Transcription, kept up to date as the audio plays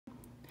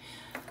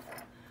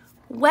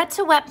Wet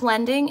to wet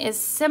blending is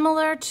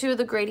similar to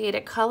the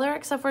gradiated color,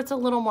 except for it's a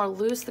little more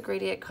loose. The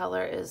gradiated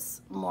color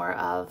is more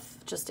of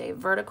just a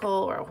vertical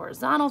or a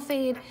horizontal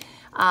fade.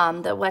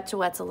 The wet to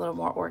wet's a little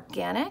more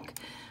organic.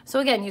 So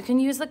again, you can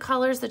use the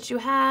colors that you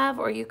have,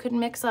 or you could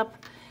mix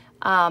up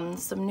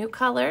some new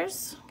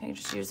colors. Okay,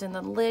 just using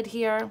the lid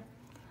here.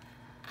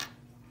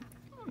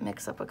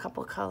 Mix up a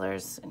couple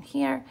colors in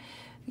here.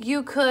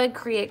 You could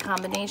create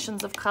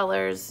combinations of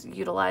colors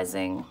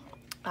utilizing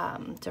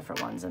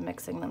different ones and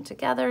mixing them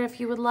together if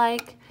you would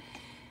like.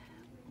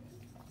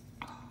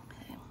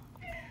 Okay.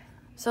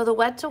 So the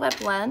wet to wet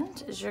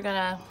blend is you're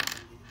gonna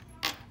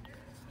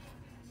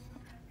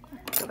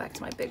go back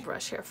to my big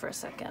brush here for a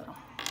second.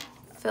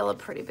 Fill a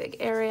pretty big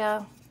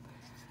area.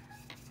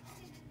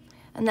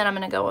 And then I'm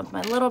gonna go with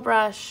my little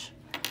brush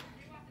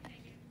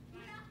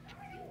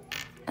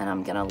and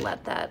I'm gonna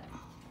let that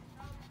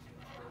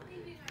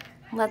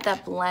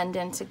blend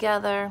in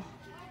together.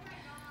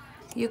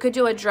 You could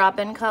do a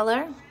drop-in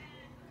color,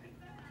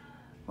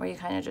 where you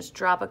kind of just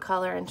drop a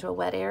color into a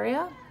wet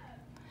area.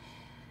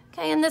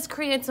 Okay, and this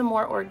creates a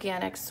more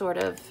organic sort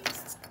of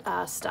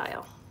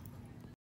style.